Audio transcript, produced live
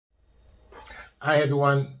Hi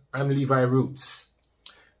everyone, I'm Levi Roots.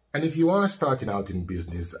 And if you are starting out in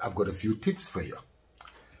business, I've got a few tips for you.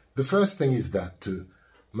 The first thing is that to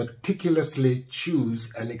meticulously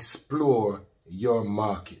choose and explore your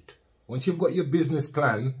market. Once you've got your business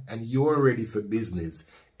plan and you're ready for business,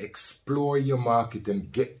 explore your market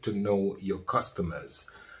and get to know your customers.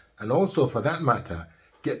 And also, for that matter,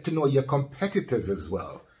 get to know your competitors as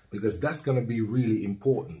well, because that's going to be really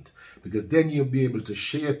important, because then you'll be able to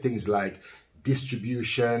share things like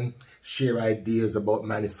distribution, share ideas about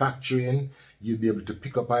manufacturing. You'll be able to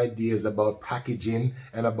pick up ideas about packaging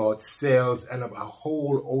and about sales and a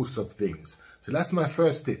whole host of things. So that's my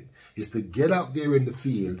first tip, is to get out there in the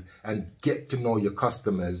field and get to know your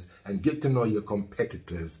customers and get to know your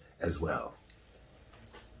competitors as well.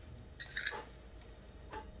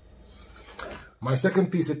 My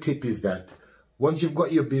second piece of tip is that once you've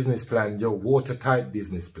got your business plan, your watertight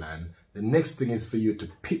business plan, the next thing is for you to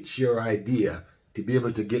pitch your idea to be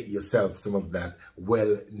able to get yourself some of that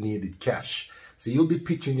well-needed cash. So you'll be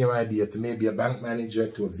pitching your idea to maybe a bank manager,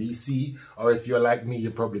 to a VC, or if you're like me,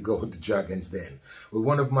 you're probably going to Dragons Den. Well,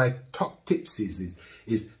 one of my top tips is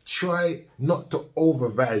try not to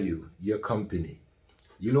overvalue your company.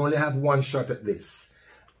 You'll only have one shot at this.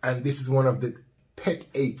 And this is one of the pet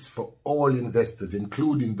aches for all investors,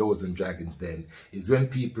 including those in Dragons Den, is when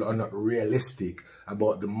people are not realistic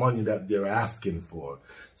about the money that they're asking for.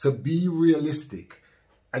 So be realistic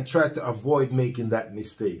and try to avoid making that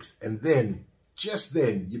mistakes. And then, just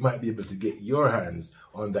then, you might be able to get your hands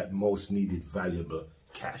on that most needed valuable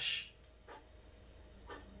cash.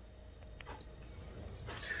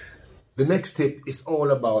 The next tip is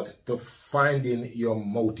all about finding your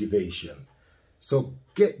motivation. So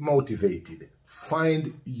get motivated.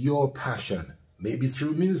 Find your passion, maybe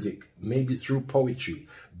through music, maybe through poetry.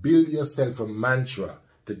 Build yourself a mantra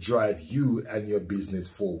to drive you and your business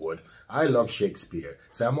forward. I love Shakespeare,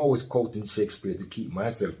 so I'm always quoting Shakespeare to keep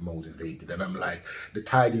myself motivated. And I'm like, the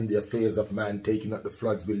tide in the affairs of man, taking up the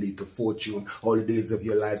floods will lead to fortune. All the days of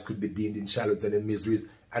your lives could be deemed in shallows and in miseries,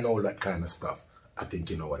 and all that kind of stuff. I think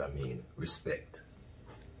you know what I mean. Respect.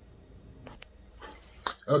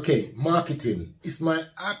 Okay, marketing is my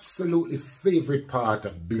absolutely favorite part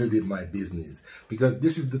of building my business, because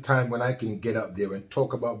this is the time when I can get out there and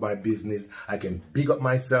talk about my business. I can big up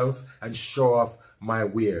myself and show off my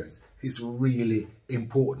wares. It's really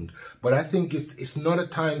important. But I think it's not a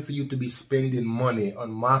time for you to be spending money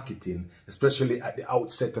on marketing, especially at the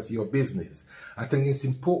outset of your business. I think it's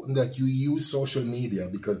important that you use social media,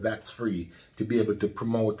 because that's free, to be able to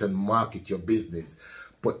promote and market your business.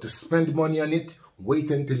 But to spend money on it,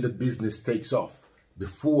 wait until the business takes off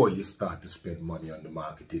before you start to spend money on the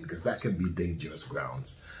marketing, because that can be dangerous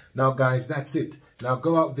grounds. Now, guys, that's it. Now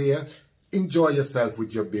go out there, enjoy yourself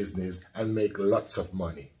with your business, and make lots of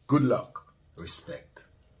money. Good luck. Respect.